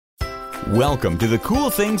Welcome to the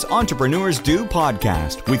Cool Things Entrepreneurs Do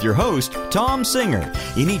podcast with your host, Tom Singer.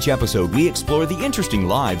 In each episode, we explore the interesting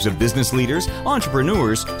lives of business leaders,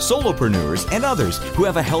 entrepreneurs, solopreneurs, and others who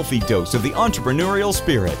have a healthy dose of the entrepreneurial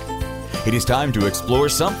spirit. It is time to explore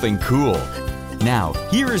something cool. Now,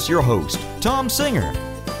 here is your host, Tom Singer.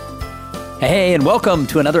 Hey, and welcome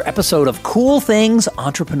to another episode of Cool Things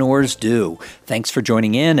Entrepreneurs Do. Thanks for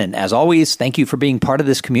joining in, and as always, thank you for being part of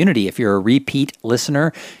this community. If you're a repeat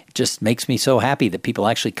listener, it just makes me so happy that people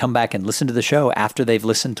actually come back and listen to the show after they've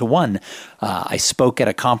listened to one. I spoke at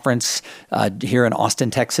a conference here in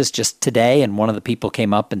Austin, Texas just today, and one of the people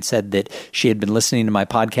came up and said that she had been listening to my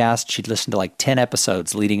podcast. She'd listened to like 10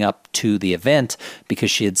 episodes leading up to the event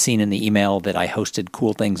because she had seen in the email that I hosted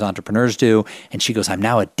Cool Things Entrepreneurs Do, and she goes, I'm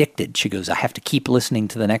now addicted. She goes, I have to keep listening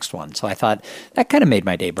to the next one. So I thought that kind of made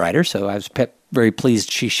my day brighter, so I was very pleased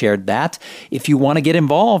she shared that. If you want to get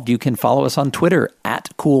involved, you can follow us on Twitter at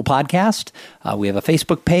Cool Podcast. We have a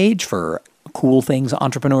Facebook page for Cool Things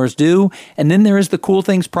Entrepreneurs Do. And then there is the Cool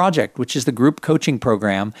Things Project, which is the group coaching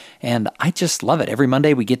program. And I just love it. Every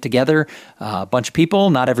Monday we get together, a bunch of people.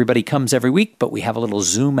 Not everybody comes every week, but we have a little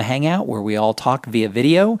Zoom hangout where we all talk via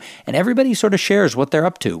video. And everybody sort of shares what they're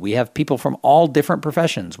up to. We have people from all different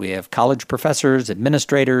professions. We have college professors,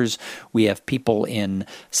 administrators. We have people in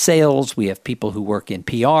sales. We have people who work in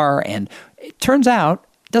PR. And it turns out,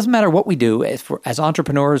 it doesn't matter what we do as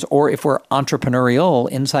entrepreneurs or if we're entrepreneurial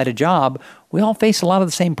inside a job, we all face a lot of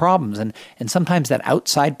the same problems. And sometimes that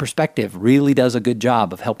outside perspective really does a good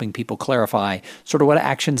job of helping people clarify sort of what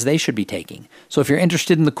actions they should be taking. So if you're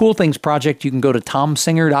interested in the Cool Things Project, you can go to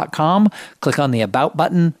tomsinger.com, click on the About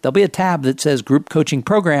button. There'll be a tab that says Group Coaching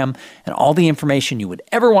Program, and all the information you would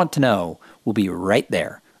ever want to know will be right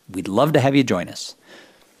there. We'd love to have you join us.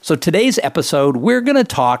 So today's episode, we're going to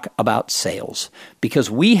talk about sales because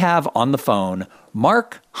we have on the phone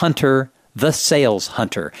Mark Hunter, the Sales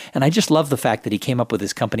Hunter. And I just love the fact that he came up with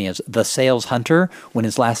his company as the Sales Hunter when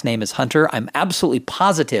his last name is Hunter. I'm absolutely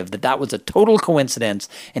positive that that was a total coincidence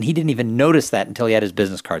and he didn't even notice that until he had his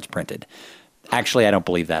business cards printed. Actually, I don't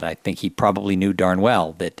believe that. I think he probably knew darn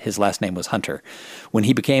well that his last name was Hunter when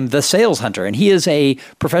he became the Sales Hunter. And he is a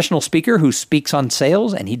professional speaker who speaks on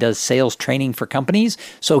sales, and he does sales training for companies.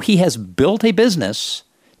 So he has built a business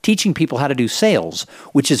teaching people how to do sales,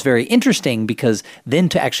 which is very interesting because then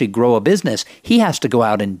to actually grow a business, he has to go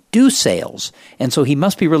out and do sales. And so he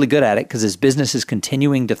must be really good at it because his business is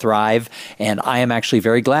continuing to thrive. And I am actually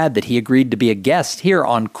very glad that he agreed to be a guest here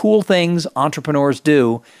on Cool Things Entrepreneurs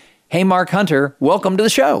Do. Hey, Mark Hunter, welcome to the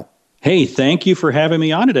show. Hey, thank you for having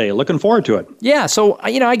me on today. Looking forward to it. Yeah, so,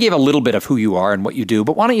 I gave a little bit of who you are and what you do,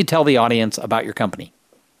 but why don't you tell the audience about your company?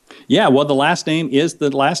 Yeah, well, the last name is the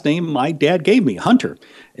last name my dad gave me, Hunter.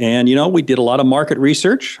 And, we did a lot of market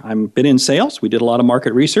research. I've been in sales. We did a lot of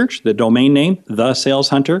market research. The domain name,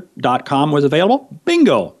 thesaleshunter.com, was available.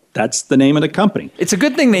 Bingo. That's the name of the company. It's a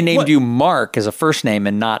good thing they named you Mark as a first name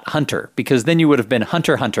and not Hunter, because then you would have been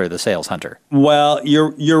Hunter, the Sales Hunter. Well,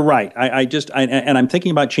 you're right. And I'm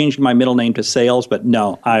thinking about changing my middle name to Sales, but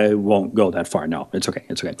no, I won't go that far. No, it's okay.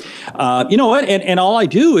 It's okay. You know what? And all I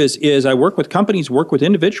do is I work with companies, work with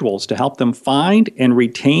individuals to help them find and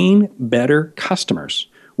retain better customers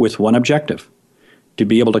with one objective: to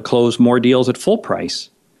be able to close more deals at full price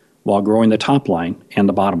while growing the top line and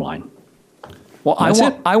the bottom line. Well,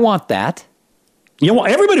 I want that.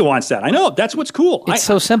 Everybody wants that. I know. That's what's cool. It's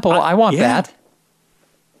so simple. I want that.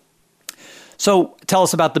 So tell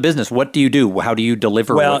us about the business. What do you do? How do you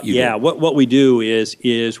deliver what you do? What we do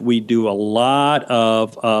is we do a lot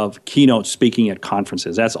of keynote speaking at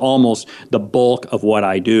conferences. That's almost the bulk of what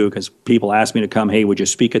I do because people ask me to come, hey, would you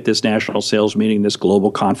speak at this national sales meeting, this global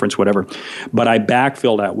conference, whatever. But I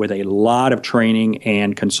backfill that with a lot of training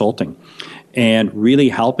and consulting, and really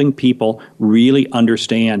helping people really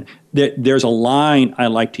understand that there's a line I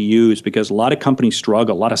like to use because a lot of companies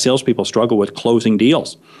struggle, a lot of salespeople struggle with closing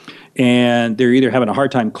deals. And they're either having a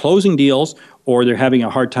hard time closing deals or they're having a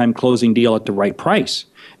hard time closing deal at the right price.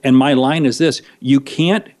 And my line is this: you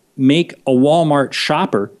can't make a Walmart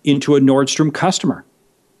shopper into a Nordstrom customer.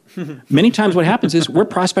 Many times what happens is we're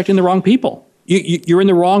prospecting the wrong people. You're in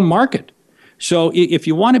the wrong market. So if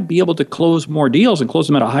you want to be able to close more deals and close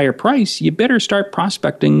them at a higher price, you better start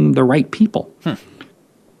prospecting the right people.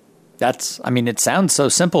 It sounds so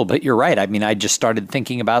simple, but you're right. I just started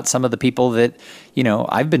thinking about some of the people that,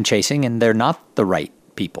 I've been chasing, and they're not the right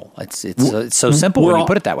people. It's so simple when you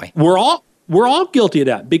put it that way. We're all guilty of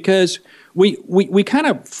that because we kind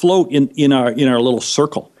of float in our little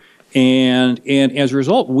circle, and as a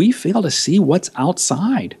result, we fail to see what's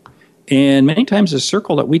outside. And many times the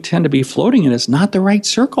circle that we tend to be floating in is not the right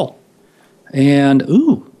circle. And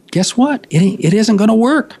guess what? It isn't going to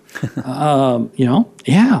work.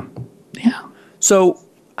 Yeah. So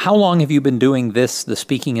how long have you been doing this, the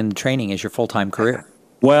speaking and training, as your full-time career?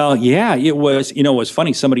 Well, yeah, it was, it was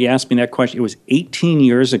funny. Somebody asked me that question. It was 18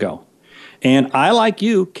 years ago. And I, like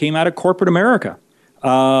you, came out of corporate America.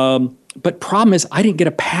 But problem is, I didn't get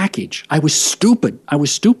a package. I was stupid.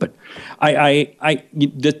 This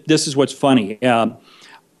is what's funny.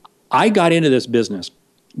 I got into this business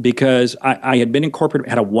because I had been in corporate,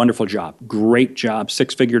 had a wonderful job, great job,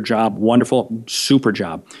 6-figure job, wonderful, super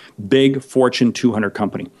job, big Fortune 200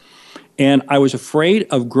 company. And I was afraid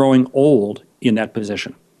of growing old in that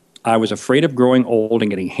position. I was afraid of growing old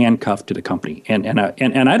and getting handcuffed to the company. And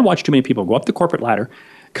I'd watched too many people go up the corporate ladder,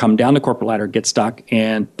 come down the corporate ladder, get stuck,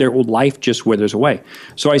 and their life just withers away.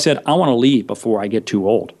 So I said, I want to leave before I get too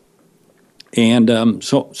old. And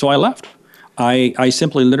so I left. I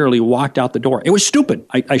simply literally walked out the door. It was stupid.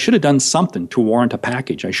 I should have done something to warrant a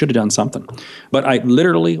package. I should have done something. But I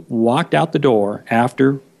literally walked out the door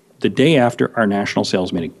the day after our national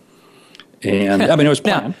sales meeting. And I mean, it was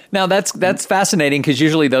planned. Now that's fascinating, because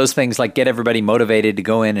usually those things like get everybody motivated to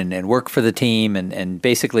go in and work for the team. And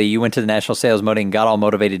basically you went to the national sales meeting and got all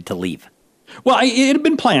motivated to leave. Well, it had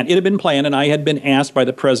been planned. And I had been asked by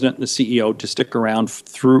the president and the CEO to stick around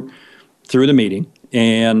through the meeting.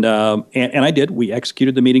 And I did. We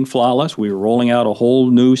executed the meeting flawless. We were rolling out a whole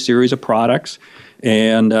new series of products.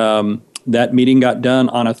 And that meeting got done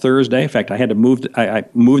on a Thursday. In fact, I had to I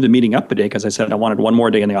moved the meeting up a day because I said I wanted one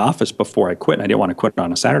more day in the office before I quit. And I didn't want to quit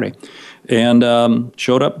on a Saturday. And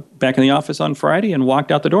showed up back in the office on Friday and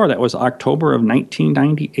walked out the door. That was October of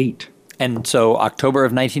 1998. And so October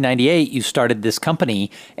of 1998, you started this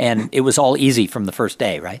company, and it was all easy from the first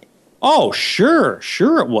day, right? Oh, sure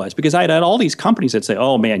it was, because I had all these companies that say,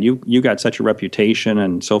 "Oh man, you got such a reputation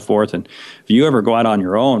and so forth, and if you ever go out on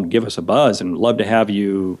your own, give us a buzz, and love to have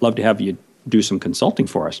you do some consulting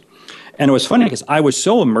for us." And it was funny because I was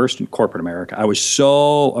so immersed in corporate America, I was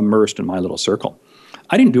so immersed in my little circle,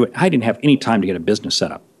 I didn't have any time to get a business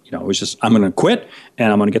set up. It was just, I'm going to quit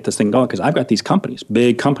and I'm going to get this thing going because I've got these companies,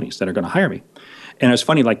 big companies that are going to hire me. And it was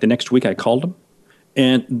funny, like the next week I called them,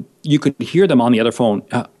 and you could hear them on the other phone.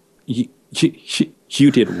 You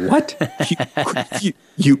did what?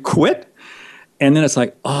 You quit? And then it's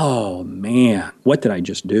like, oh man, what did I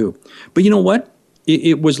just do? But you know what?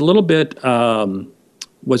 It was a little bit.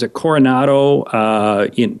 Was it Coronado?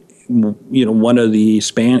 One of the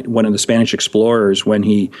Spanish explorers, when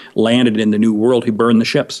he landed in the New World, he burned the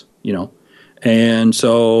ships. And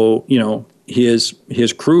so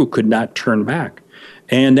his crew could not turn back.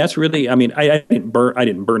 And that's really, I mean, I didn't burn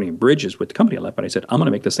any bridges with the company I left, but I said, I'm going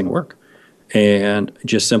to make this thing work. And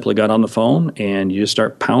just simply got on the phone, and you just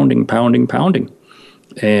start pounding.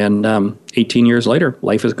 And 18 years later,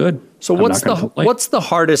 life is good. So what's the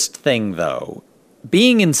hardest thing, though?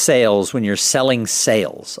 Being in sales, when you're selling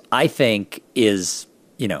sales, I think is,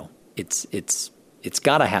 it's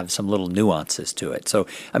got to have some little nuances to it. So,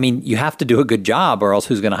 I mean, you have to do a good job, or else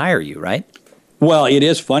who's going to hire you, right? Well, it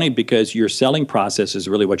is funny because your selling process is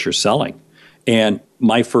really what you're selling. And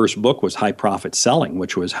my first book was High Profit Selling,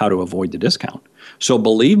 which was how to avoid the discount. So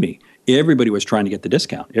believe me, everybody was trying to get the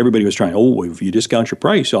discount. Everybody was trying, if you discount your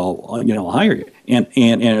price, I'll hire you. And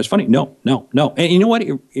it was funny, no. And you know what?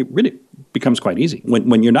 It really becomes quite easy.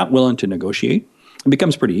 When you're not willing to negotiate, it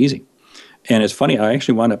becomes pretty easy. And it's funny, I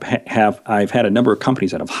actually wound up I've had a number of companies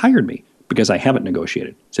that have hired me because I haven't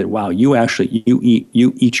negotiated. Said, wow, you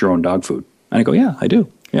eat your own dog food. And I go, yeah, I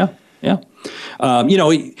do. Yeah.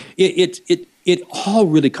 It all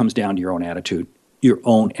really comes down to your own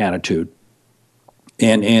attitude.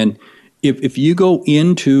 And if you go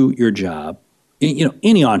into your job,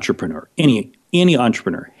 any entrepreneur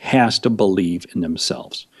has to believe in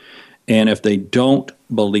themselves. And if they don't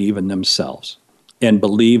believe in themselves and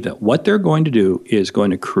believe that what they're going to do is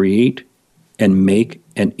going to create and make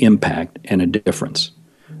an impact and a difference,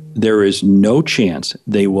 there is no chance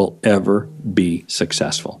they will ever be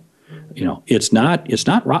successful. It's not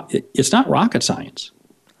rocket science.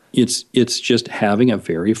 It's just having a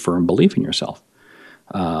very firm belief in yourself.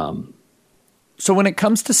 So when it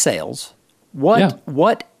comes to sales,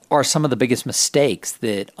 what are some of the biggest mistakes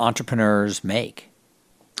that entrepreneurs make?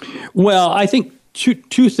 Well, I think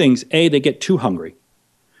two things. A, they get too hungry.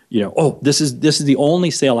 This is the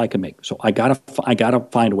only sale I can make, so I gotta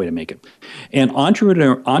find a way to make it. And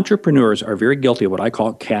entrepreneurs are very guilty of what I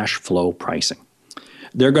call cash flow pricing.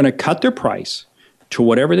 They're going to cut their price to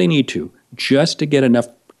whatever they need to just to get enough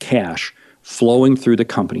cash flowing through the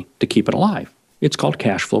company to keep it alive. It's called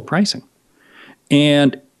cash flow pricing.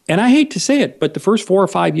 And I hate to say it, but the first 4 or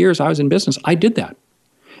 5 years I was in business, I did that.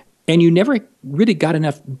 and you never really got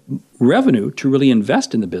enough revenue to really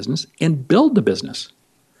invest in the business and build the business.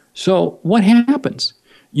 So what happens?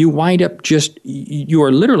 You wind up you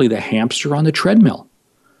are literally the hamster on the treadmill.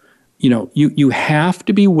 You have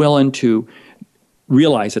to be willing to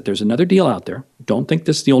realize that there's another deal out there. Don't think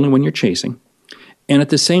this is the only one you're chasing. And at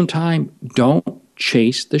the same time, don't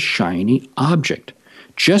chase the shiny object.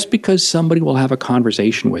 Just because somebody will have a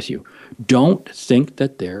conversation with you, don't think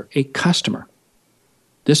that they're a customer.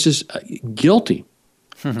 This is guilty.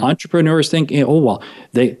 Mm-hmm. Entrepreneurs think, oh, well,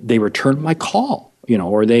 they returned my call,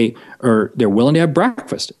 or they're willing to have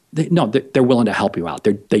breakfast. They're willing to help you out.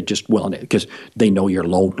 They just willing to, because they know you're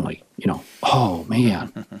lonely. Oh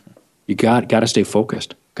man, you got to stay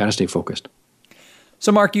focused. Got to stay focused.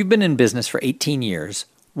 So, Mark, you've been in business for 18 years.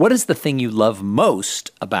 What is the thing you love most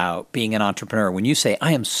about being an entrepreneur? When you say,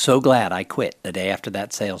 I am so glad I quit the day after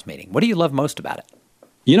that sales meeting, what do you love most about it?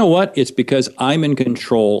 You know what? It's because I'm in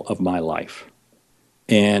control of my life.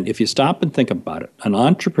 And if you stop and think about it, an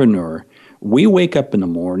entrepreneur, we wake up in the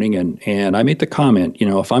morning and I made the comment,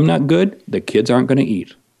 if I'm not good, the kids aren't going to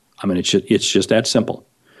eat. I mean, it's just that simple.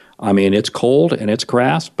 I mean, it's cold and it's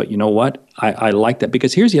crass, but you know what? I like that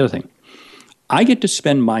because here's the other thing. I get to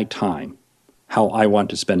spend my time how I want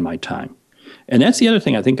to spend my time. And that's the other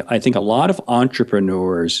thing I think a lot of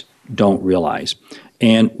entrepreneurs don't realize.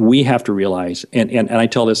 And we have to realize, and I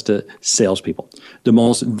tell this to salespeople, the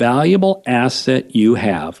most valuable asset you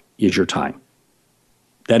have is your time.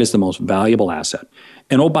 That is the most valuable asset.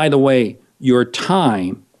 And oh, by the way, your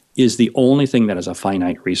time is the only thing that is a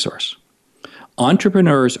finite resource.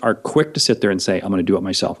 Entrepreneurs are quick to sit there and say, I'm going to do it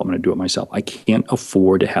myself. I'm going to do it myself. I can't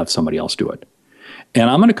afford to have somebody else do it. And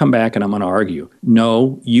I'm going to come back and I'm going to argue,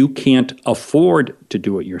 no, you can't afford to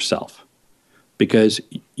do it yourself. Because,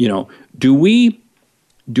 do we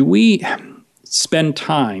spend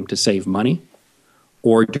time to save money,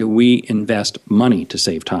 or do we invest money to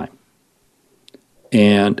save time?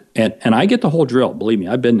 And I get the whole drill. Believe me,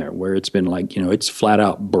 I've been there where it's been like, it's flat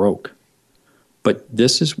out broke. But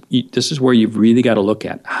this is where you've really got to look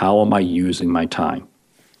at, how am I using my time?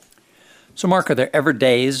 So, Mark, are there ever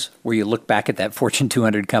days where you look back at that Fortune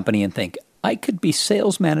 200 company and think, I could be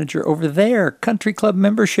sales manager over there, country club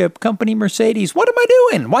membership, company Mercedes. What am I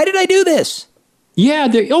doing? Why did I do this? Yeah,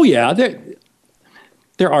 there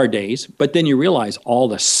are days, but then you realize all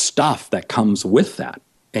the stuff that comes with that.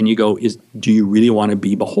 And you go, do you really want to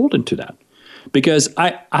be beholden to that? Because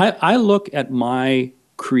I look at my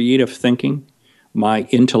creative thinking, my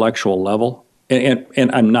intellectual level, and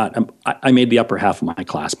I made the upper half of my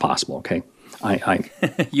class possible, okay? I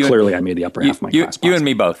made the upper half of my class possible. You and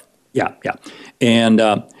me both. Yeah.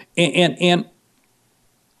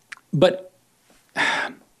 But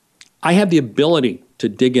I have the ability to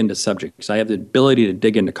dig into subjects. I have the ability to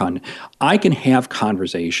dig into content. I can have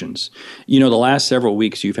conversations. The last several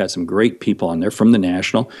weeks you've had some great people on there from the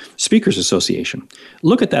National Speakers Association.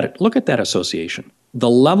 Look at that association. The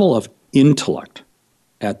level of intellect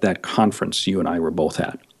at that conference you and I were both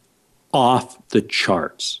at, off the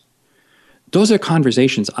charts. Those are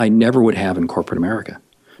conversations I never would have in corporate America,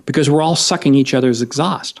 because we're all sucking each other's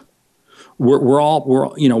exhaust. We're all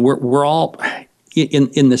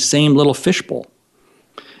in the same little fishbowl.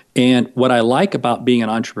 And what I like about being an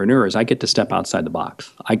entrepreneur is I get to step outside the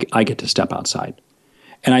box. I get to step outside.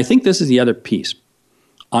 And I think this is the other piece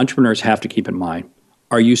entrepreneurs have to keep in mind.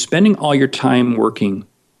 Are you spending all your time working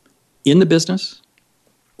in the business,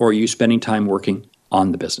 or are you spending time working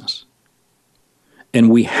on the business? And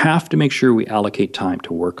we have to make sure we allocate time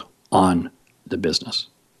to work on the business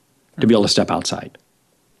to be able to step outside.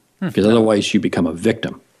 Because otherwise you become a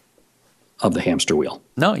victim of the hamster wheel.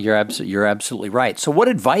 No, you're absolutely right. So what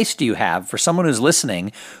advice do you have for someone who's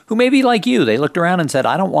listening who may be like you? They looked around and said,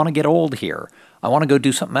 I don't want to get old here. I want to go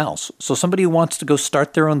do something else. So somebody who wants to go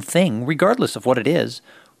start their own thing, regardless of what it is,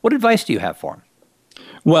 what advice do you have for them?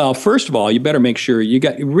 Well, first of all, you better make sure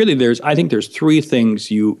I think there's three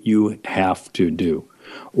things you have to do.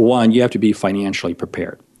 One, you have to be financially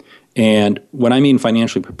prepared. And when I mean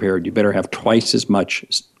financially prepared, you better have twice as much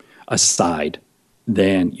aside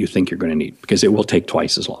than you think you're going to need, because it will take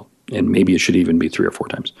twice as long. And maybe it should even be 3 or 4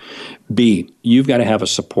 times. B, you've got to have a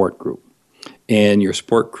support group. And your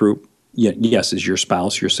support group, yes, is your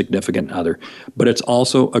spouse, your significant other, but it's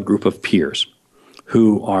also a group of peers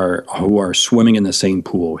who are swimming in the same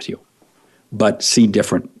pool with you, but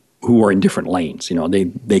who are in different lanes.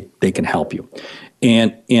 They can help you.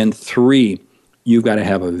 And 3, you've got to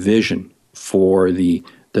have a vision for the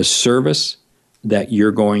service that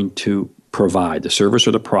you're going to provide, the service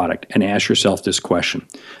or the product, and ask yourself this question: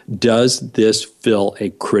 does this fill a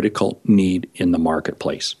critical need in the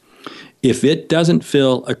marketplace? If it doesn't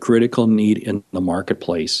fill a critical need in the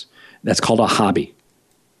marketplace, that's called a hobby,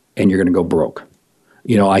 and you're going to go broke.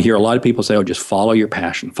 I hear a lot of people say, oh, just follow your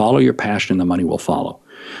passion. Follow your passion and the money will follow.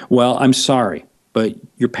 Well, I'm sorry, but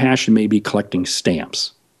your passion may be collecting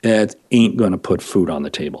stamps. It ain't going to put food on the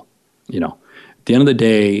table. At the end of the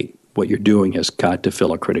day, what you're doing has got to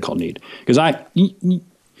fill a critical need. Because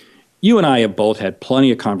you and I have both had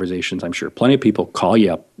plenty of conversations, I'm sure. Plenty of people call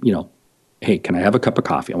you up, hey, can I have a cup of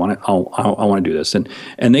coffee? I want to do this.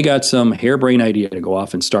 And they got some harebrained idea to go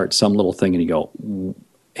off and start some little thing, and you go,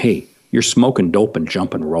 hey, you're smoking dope and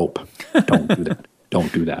jumping rope. Don't do that.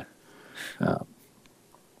 Don't do that.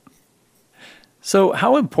 So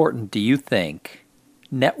how important do you think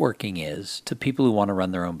networking is to people who want to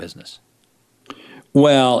run their own business?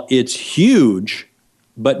 Well, it's huge,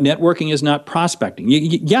 but networking is not prospecting.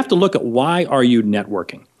 You have to look at why are you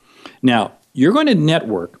networking. Now, you're going to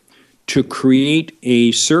network to create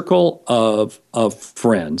a circle of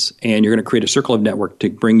friends, and you're going to create a circle of network to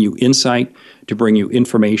bring you insight, to bring you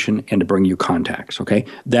information, and to bring you contacts, okay?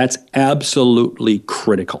 That's absolutely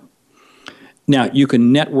critical. Now, you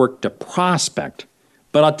can network to prospect,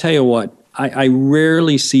 but I'll tell you what, I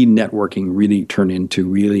rarely see networking really turn into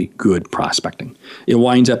really good prospecting. It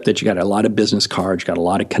winds up that you got a lot of business cards, you got a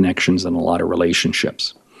lot of connections, and a lot of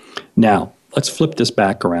relationships. Now, let's flip this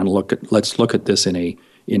back around. Let's look at this in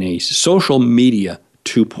a social media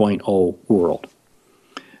 2.0 world.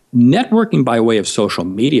 Networking by way of social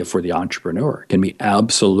media for the entrepreneur can be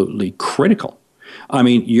absolutely critical. I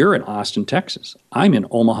mean, you're in Austin, Texas. I'm in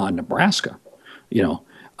Omaha, Nebraska. Yeah,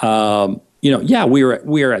 we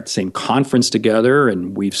are at the same conference together,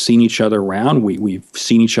 and we've seen each other around. We've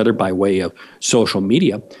seen each other by way of social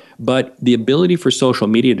media. But the ability for social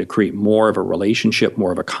media to create more of a relationship,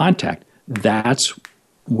 more of a contact, that's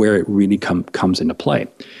where it really comes into play.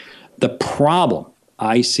 The problem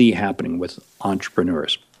I see happening with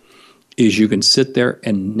entrepreneurs is you can sit there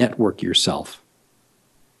and network yourself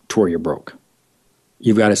to where you're broke.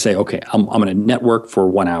 You've got to say, okay, I'm going to network for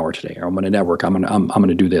 1 hour today, or I'm going to network. I'm going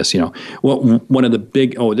to do this. Well, one of the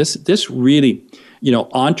big this really,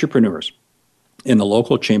 entrepreneurs in the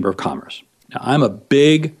local chamber of commerce. Now, I'm a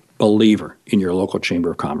big believer in your local chamber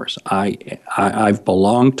of commerce. I've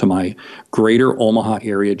belonged to my greater Omaha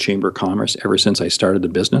area chamber of commerce ever since I started the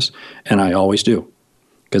business, and I always do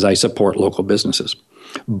because I support local businesses.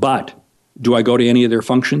 But do I go to any of their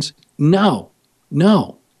functions? No,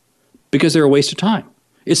 because they're a waste of time.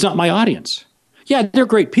 It's not my audience. Yeah, they're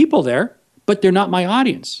great people there, but they're not my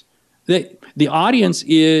audience. The audience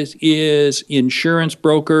is insurance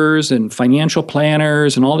brokers and financial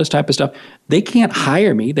planners and all this type of stuff. They can't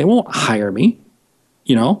hire me. They won't hire me,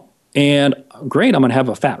 And great, I'm going to have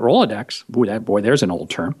a fat Rolodex. Boy, there's an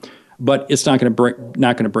old term, but it's not going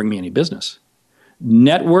to bring me any business.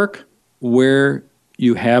 Network where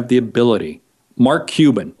you have the ability. Mark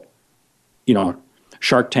Cuban,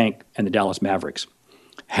 Shark Tank and the Dallas Mavericks,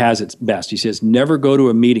 has its best. He says, never go to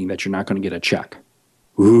a meeting that you're not going to get a check.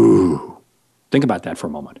 Ooh. Think about that for a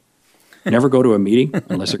moment. Never go to a meeting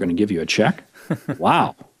unless they're going to give you a check.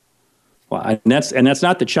 Wow. Well, and that's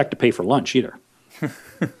not the check to pay for lunch either.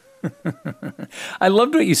 I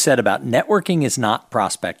loved what you said about networking is not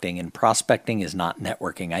prospecting and prospecting is not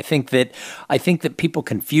networking. I think that people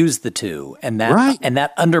confuse the two, and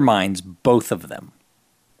that undermines both of them.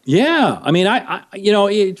 Yeah, I mean,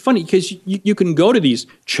 it's funny because you can go to these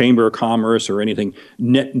chamber of commerce or anything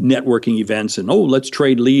networking events, and let's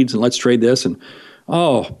trade leads and let's trade this, and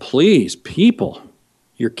please, people,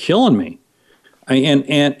 you're killing me. I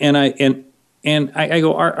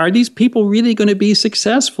go, are these people really going to be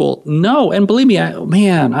successful? No, and believe me,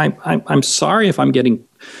 I'm sorry if I'm getting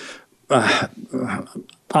on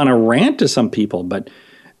a rant to some people, but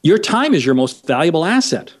your time is your most valuable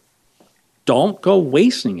asset. Don't go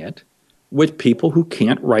wasting it with people who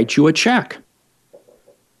can't write you a check.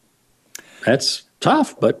 That's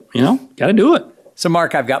tough, but, got to do it. So,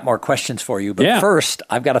 Mark, I've got more questions for you, but first,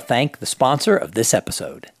 I've got to thank the sponsor of this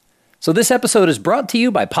episode. So this episode is brought to you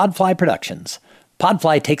by Podfly Productions.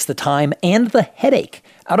 Podfly takes the time and the headache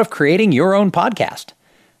out of creating your own podcast.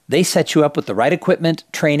 They set you up with the right equipment,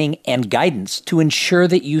 training, and guidance to ensure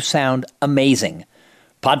that you sound amazing.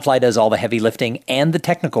 Podfly does all the heavy lifting and the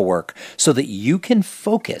technical work so that you can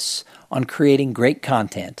focus on creating great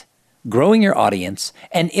content, growing your audience,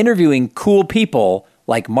 and interviewing cool people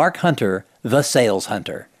like Mark Hunter, the Sales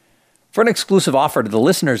Hunter. For an exclusive offer to the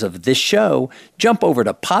listeners of this show, jump over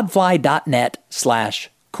to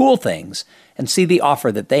podfly.net/coolthings and see the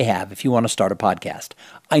offer that they have if you want to start a podcast.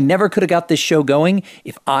 I never could have got this show going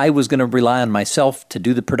if I was going to rely on myself to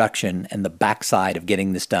do the production and the backside of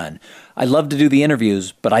getting this done. I love to do the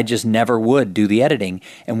interviews, but I just never would do the editing,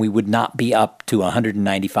 and we would not be up to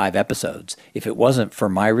 195 episodes if it wasn't for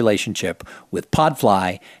my relationship with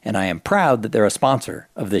Podfly, and I am proud that they're a sponsor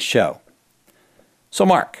of this show. So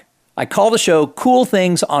Mark, I call the show Cool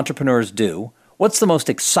Things Entrepreneurs Do. What's the most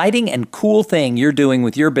exciting and cool thing you're doing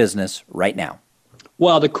with your business right now?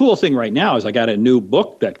 Well, the cool thing right now is I got a new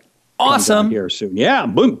book that comes out here soon. Yeah,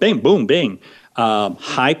 boom, bing, boom, bing.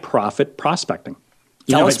 High profit prospecting.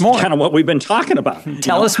 Tell us more. Kind of what we've been talking about.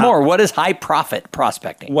 Tell us more. What is high profit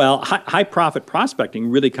prospecting? Well, high profit prospecting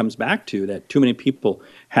really comes back to that too many people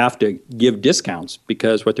have to give discounts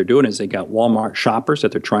because what they're doing is they got Walmart shoppers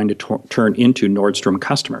that they're trying to turn into Nordstrom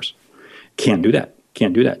customers. Can't do that.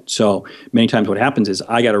 So many times what happens is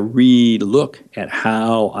I got to re-look at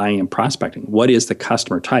how I am prospecting. What is the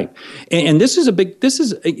customer type? And this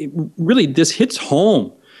hits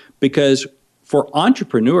home because for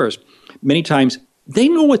entrepreneurs, many times they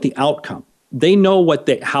know what the outcome, they know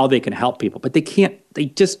how they can help people, but they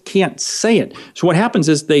just can't say it. So what happens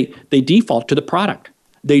is they default to the product.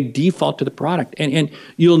 And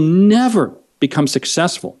you'll never become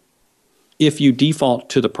successful if you default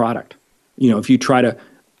to the product. If you try to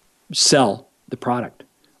sell the product.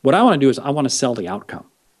 What I want to do is I want to sell the outcome.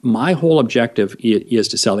 My whole objective is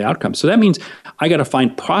to sell the outcome. So that means I got to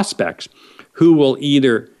find prospects who will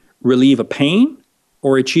either relieve a pain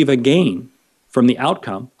or achieve a gain from the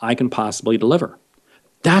outcome I can possibly deliver.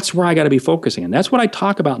 That's where I got to be focusing. And that's what I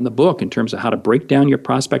talk about in the book in terms of how to break down your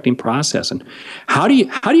prospecting process and how do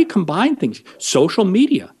you combine things. Social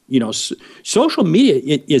media. Social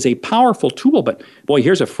media is a powerful tool, but boy,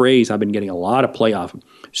 here's a phrase I've been getting a lot of play off of.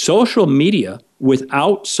 Social media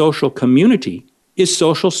without social community is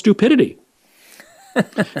social stupidity.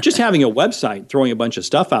 Just having a website, throwing a bunch of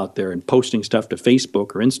stuff out there and posting stuff to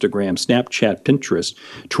Facebook or Instagram, Snapchat, Pinterest,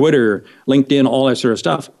 Twitter, LinkedIn, all that sort of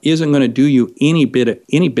stuff isn't going to do you any bit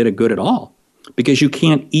of good at all because you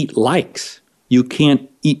can't eat likes. You can't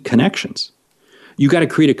eat connections. You got to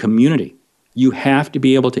create a community. You have to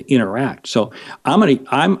be able to interact. So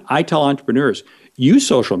I tell entrepreneurs, use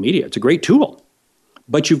social media. It's a great tool,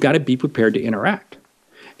 but you've got to be prepared to interact.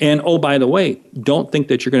 And oh, by the way, don't think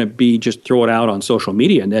that you're going to just throw it out on social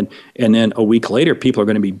media and then a week later people are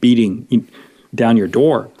going to be beating down your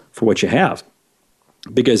door for what you have.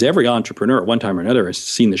 Because every entrepreneur at one time or another has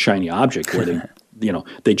seen the shiny object where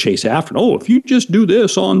they chase after. Oh, if you just do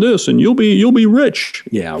this on this and you'll be rich.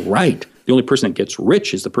 Yeah, right. The only person that gets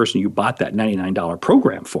rich is the person you bought that $99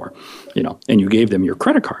 program for, and you gave them your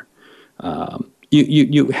credit card.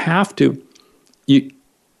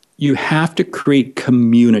 You have to create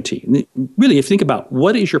community. Really, if you think about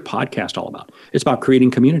what is your podcast all about, it's about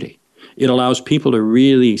creating community. It allows people to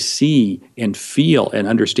really see and feel and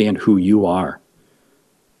understand who you are.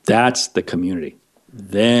 That's the community.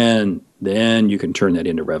 Then you can turn that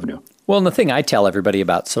into revenue. Well, and the thing I tell everybody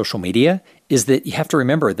about social media is that you have to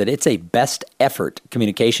remember that it's a best effort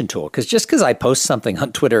communication tool. Because just because I post something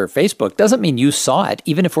on Twitter or Facebook doesn't mean you saw it,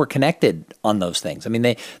 even if we're connected on those things. I mean,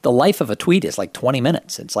 the life of a tweet is like 20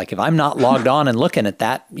 minutes. It's like if I'm not logged on and looking at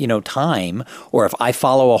that, time, or if I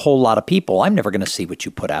follow a whole lot of people, I'm never going to see what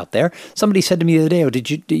you put out there. Somebody said to me the other day, "Oh,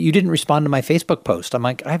 you didn't respond to my Facebook post?" I'm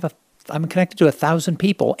like, I'm connected to 1,000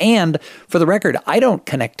 people. And for the record, I don't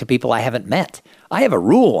connect to people I haven't met. I have a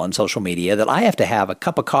rule on social media that I have to have a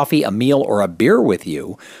cup of coffee, a meal, or a beer with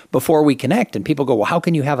you before we connect. And people go, well, how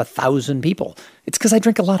can you have 1,000 people? It's because I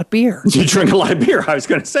drink a lot of beer. You drink a lot of beer. I was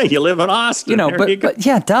going to say, you live in Austin. But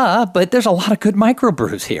yeah, duh. But there's a lot of good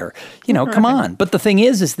microbrews here. Come on. But the thing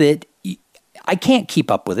is that I can't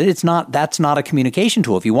keep up with it. That's not a communication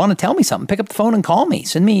tool. If you want to tell me something, pick up the phone and call me.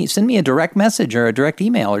 Send me a direct message or a direct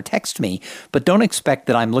email or text me. But don't expect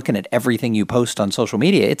that I'm looking at everything you post on social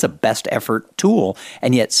media. It's a best effort tool.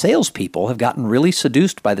 And yet salespeople have gotten really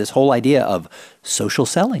seduced by this whole idea of social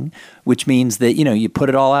selling, which means that, you put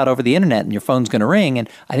it all out over the internet and your phone's going to ring. And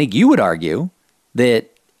I think you would argue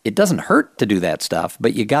that it doesn't hurt to do that stuff,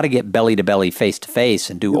 but you got to get belly to belly, face to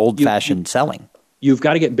face and do old-fashioned selling. You've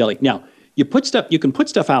got to get belly. Now, you can put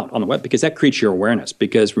stuff out on the web because that creates your awareness.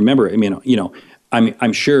 Because remember,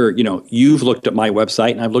 I'm sure, you've looked at my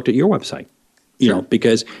website and I've looked at your website,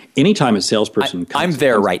 because anytime a salesperson I'm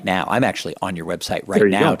there right now. I'm actually on your website right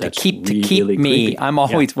now to keep me. Creepy. I'm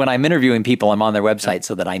always, when I'm interviewing people, I'm on their website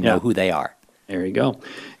so that I know who they are. There you go.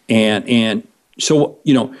 And so,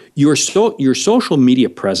 your social media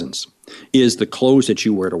presence is the clothes that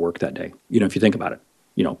you wear to work that day. If you think about it.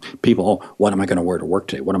 People, what am I going to wear to work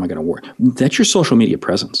today? What am I going to wear? That's your social media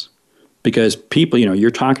presence. Because people,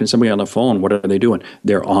 you're talking to somebody on the phone. What are they doing?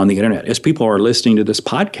 They're on the internet. As people are listening to this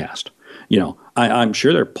podcast, I'm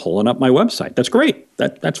sure they're pulling up my website. That's great.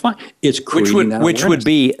 That's fine. It's creating that which would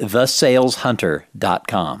be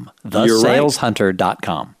thesaleshunter.com.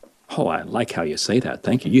 Thesaleshunter.com. Oh, I like how you say that.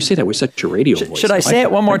 Thank you. You say that with such a radio voice. Should I say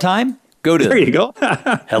it one more time? Go to There you go.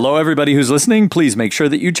 Hello, everybody who's listening. Please make sure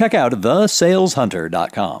that you check out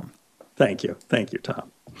thesaleshunter.com. Thank you. Thank you, Tom.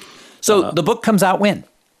 So the book comes out when?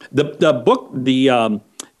 The book, the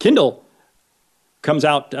Kindle comes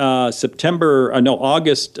out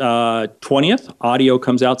August 20th. Audio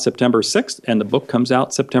comes out September 6th, and the book comes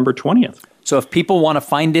out September 20th. So if people want to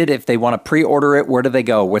find it, if they want to pre-order it, where do they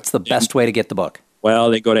go? What's the best way to get the book?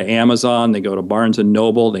 Well, they go to Amazon, they go to Barnes &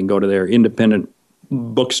 Noble, they can go to their independent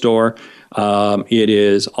bookstore. It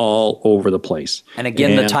is all over the place. And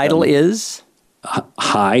again, the title is?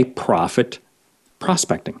 High Profit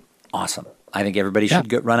Prospecting. Awesome. I think everybody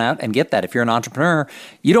should run out and get that. If you're an entrepreneur,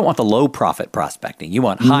 you don't want the low profit prospecting. You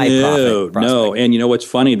want high profit prospecting. No. And you know what's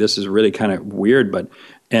funny? This is really kind of weird, but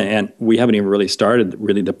and we haven't even really started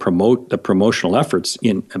the promotional efforts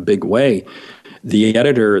in a big way. The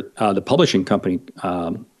editor, the publishing company,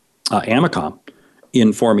 Amicom,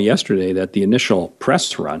 informed me yesterday that the initial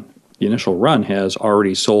run has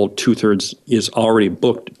already sold is already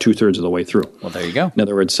booked 2/3 of the way through. Well, there you go. In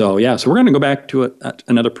other words, so we're going to go back to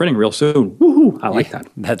another printing real soon. Woohoo! I like that.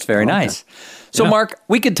 That's very nice. So, Mark,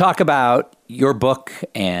 we could talk about your book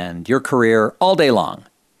and your career all day long,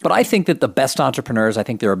 but I think that the best entrepreneurs, I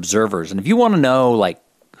think they're observers. And if you want to know,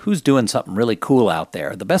 who's doing something really cool out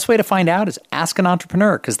there, the best way to find out is ask an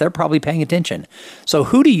entrepreneur, because they're probably paying attention. So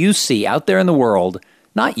who do you see out there in the world,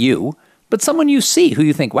 not you, but someone you see who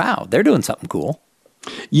you think, wow, they're doing something cool?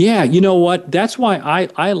 Yeah, you know what? That's why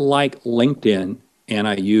I like LinkedIn, and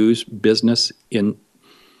I use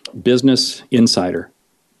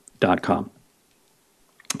businessinsider.com.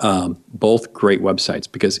 Both great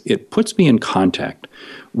websites, because it puts me in contact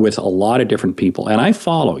with a lot of different people. And I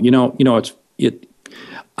follow,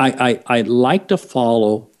 I like to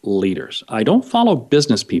follow leaders. I don't follow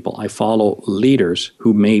business people. I follow leaders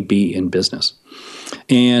who may be in business.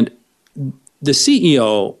 And the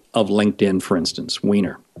CEO of LinkedIn, for instance,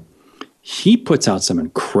 Weiner, he puts out some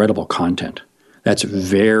incredible content that's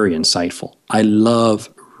very insightful. I love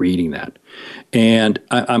reading that. And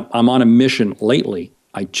I'm on a mission lately.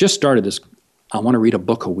 I just started this. I want to read a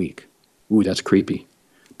book a week. Ooh, that's creepy.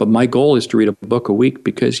 But my goal is to read a book a week,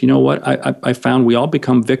 because you know what? I found we all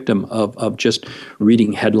become victim of just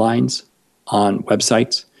reading headlines on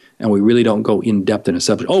websites, and we really don't go in depth in a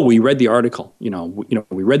subject. Oh, we read the article.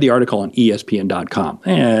 We read the article on ESPN.com.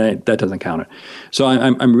 That doesn't count it. So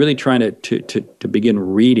I'm really trying to begin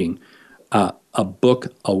reading a book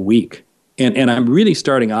a week, and I'm really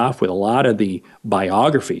starting off with a lot of the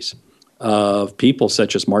biographies of people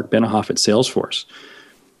such as Mark Benioff at Salesforce.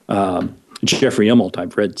 Jeffrey Immelt,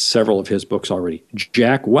 I've read several of his books already.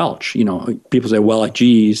 Jack Welch, people say, well,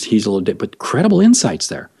 geez, he's a little bit, but credible insights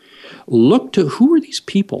there. Look to who are these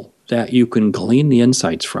people that you can glean the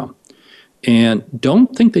insights from, and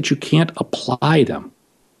don't think that you can't apply them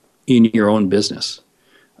in your own business.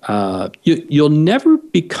 You'll never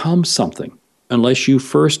become something unless you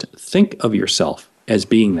first think of yourself as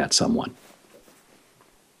being that someone.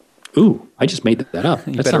 Ooh, I just made that up.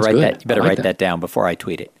 You better write that down before I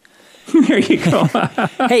tweet it. There you go.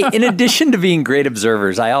 Hey, in addition to being great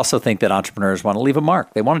observers, I also think that entrepreneurs want to leave a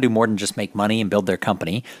mark. They want to do more than just make money and build their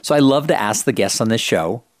company. So I love to ask the guests on this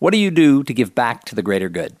show, what do you do to give back to the greater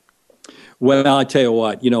good? Well, I tell you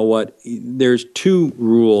what, there's two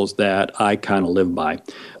rules that I kind of live by.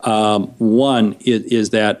 One is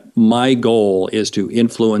that my goal is to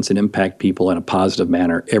influence and impact people in a positive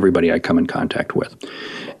manner, everybody I come in contact with.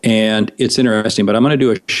 And it's interesting, but I'm going to do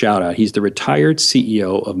a shout out. He's the retired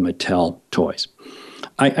CEO of Mattel Toys.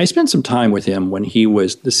 I spent some time with him when he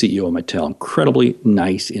was the CEO of Mattel. Incredibly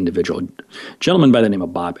nice individual, gentleman by the name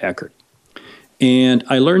of Bob Eckert. And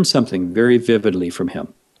I learned something very vividly from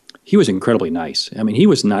him. He was incredibly nice. I mean, he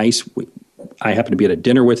was nice. I happened to be at a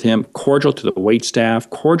dinner with him, cordial to the wait staff,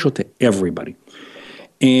 cordial to everybody.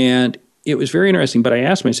 And it was very interesting, but I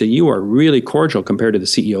asked him, I said, you are really cordial compared to the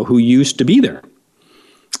CEO who used to be there.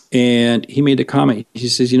 And he made the comment, he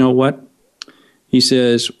says, you know what? He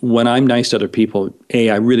says, when I'm nice to other people,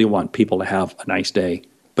 I really want people to have a nice day.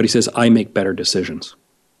 But he says, I make better decisions.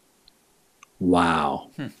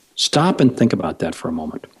 Wow. Stop and think about that for a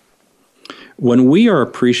moment. When we are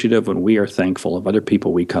appreciative, when we are thankful of other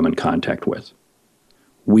people we come in contact with,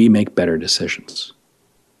 we make better decisions.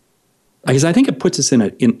 Because I think it puts us in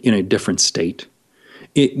a different state.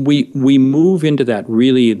 we move into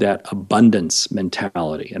that abundance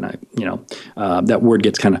mentality, and that word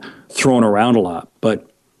gets kind of thrown around a lot, but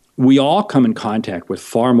we all come in contact with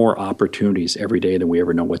far more opportunities every day than we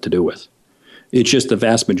ever know what to do with. It's just the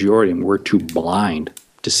vast majority of them, we're too blind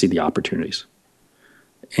to see the opportunities.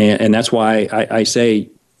 And that's why I say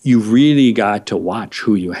you really got to watch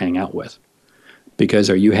who you hang out with. Because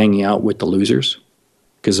are you hanging out with the losers?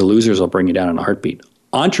 Because the losers will bring you down in a heartbeat.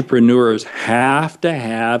 Entrepreneurs have to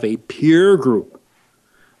have a peer group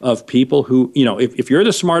of people who, if you're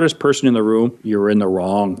the smartest person in the room, you're in the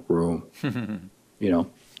wrong room.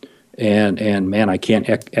 And man, I can't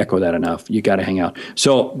echo that enough. You got to hang out.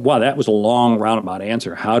 So, wow, that was a long roundabout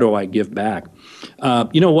answer. How do I give back?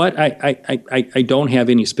 You know what? I don't have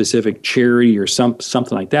any specific charity or something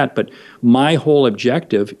like that. But my whole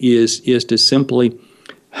objective is to simply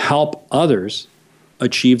help others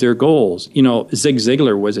achieve their goals. Zig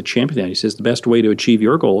Ziglar was a champion of that. He says the best way to achieve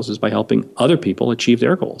your goals is by helping other people achieve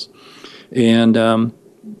their goals. And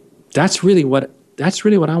that's really what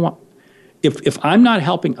I want. If I'm not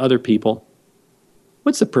helping other people,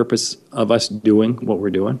 what's the purpose of us doing what we're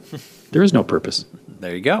doing? There is no purpose.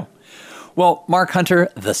 There you go. Well, Mark Hunter,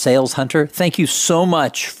 the Sales Hunter, thank you so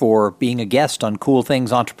much for being a guest on Cool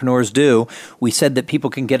Things Entrepreneurs Do. We said that people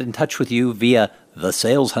can get in touch with you via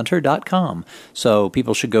thesaleshunter.com. So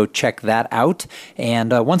people should go check that out.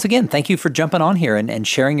 And once again, thank you for jumping on here and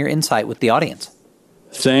sharing your insight with the audience.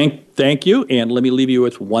 Thank you. And let me leave you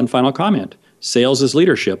with one final comment. Sales is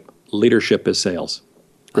leadership. Leadership is sales.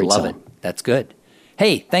 Great I love selling. it. That's good.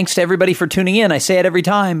 Hey, thanks to everybody for tuning in. I say it every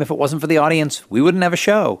time. If it wasn't for the audience, we wouldn't have a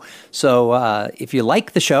show. So if you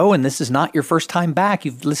like the show and this is not your first time back,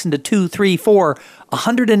 you've listened to 2, 3, 4,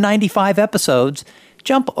 195 episodes,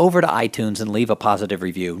 jump over to iTunes and leave a positive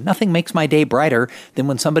review. Nothing makes my day brighter than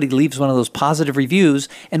when somebody leaves one of those positive reviews.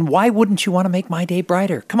 And why wouldn't you want to make my day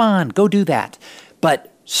brighter? Come on, go do that.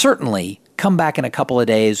 But certainly come back in a couple of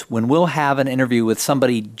days when we'll have an interview with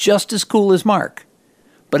somebody just as cool as Mark.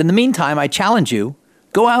 But in the meantime, I challenge you,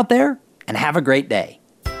 go out there and have a great day.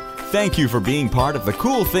 Thank you for being part of the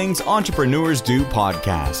Cool Things Entrepreneurs Do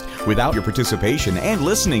podcast. Without your participation and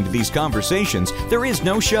listening to these conversations, there is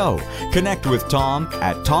no show. Connect with Tom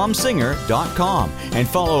at tomsinger.com and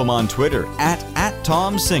follow him on Twitter at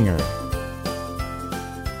 @TomSinger.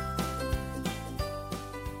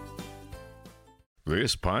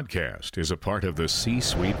 This podcast is a part of the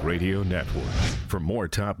C-Suite Radio Network. For more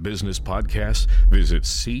top business podcasts, visit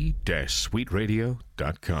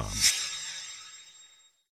c-suiteradio.com.